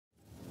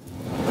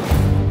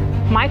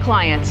My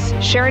clients,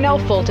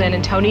 Sharonelle Fulton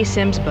and Tony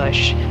Sims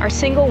Bush, are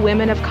single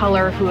women of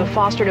color who have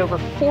fostered over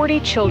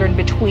 40 children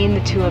between the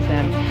two of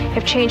them,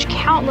 have changed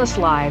countless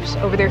lives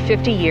over their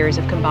 50 years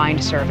of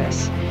combined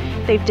service.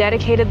 They've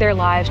dedicated their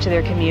lives to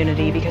their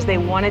community because they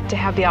wanted to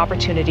have the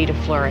opportunity to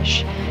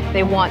flourish.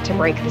 They want to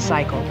break the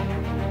cycle.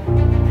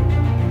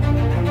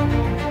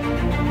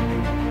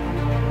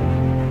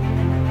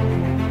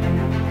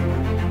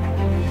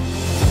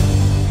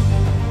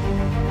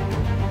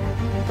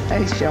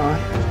 Hey, Sean.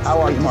 How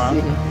are you, Mom?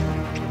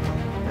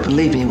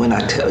 Believe me when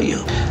I tell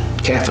you,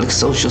 Catholic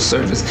Social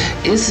Service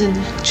isn't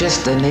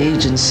just an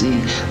agency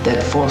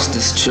that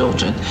fosters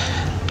children.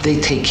 They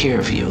take care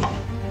of you.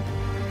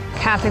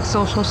 Catholic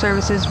Social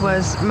Services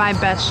was my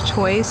best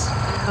choice.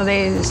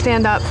 They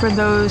stand up for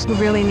those who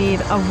really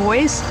need a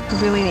voice, who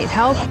really need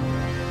help.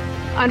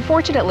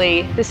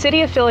 Unfortunately, the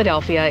City of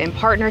Philadelphia, in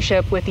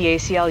partnership with the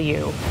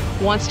ACLU,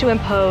 wants to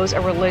impose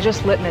a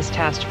religious litmus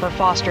test for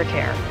foster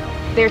care.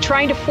 They're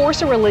trying to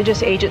force a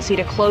religious agency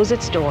to close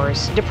its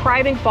doors,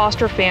 depriving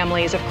foster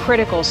families of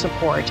critical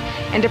support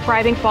and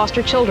depriving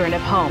foster children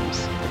of homes.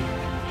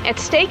 At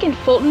stake in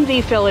Fulton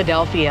v.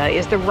 Philadelphia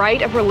is the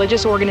right of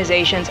religious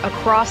organizations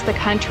across the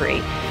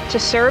country to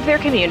serve their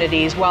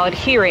communities while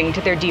adhering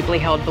to their deeply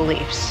held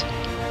beliefs.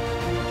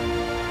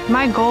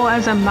 My goal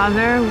as a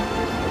mother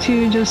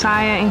to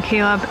Josiah and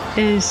Caleb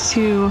is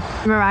to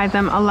provide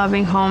them a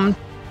loving home.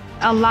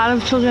 A lot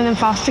of children in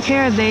foster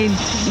care, they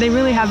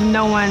really have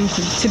no one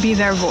to be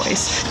their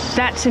voice.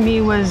 That to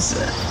me was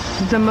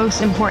the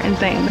most important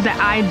thing, that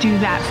I do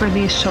that for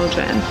these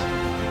children.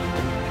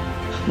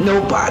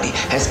 Nobody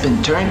has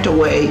been turned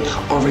away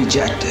or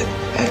rejected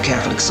at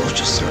Catholic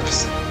Social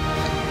Service.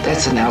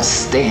 That's an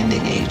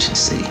outstanding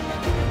agency.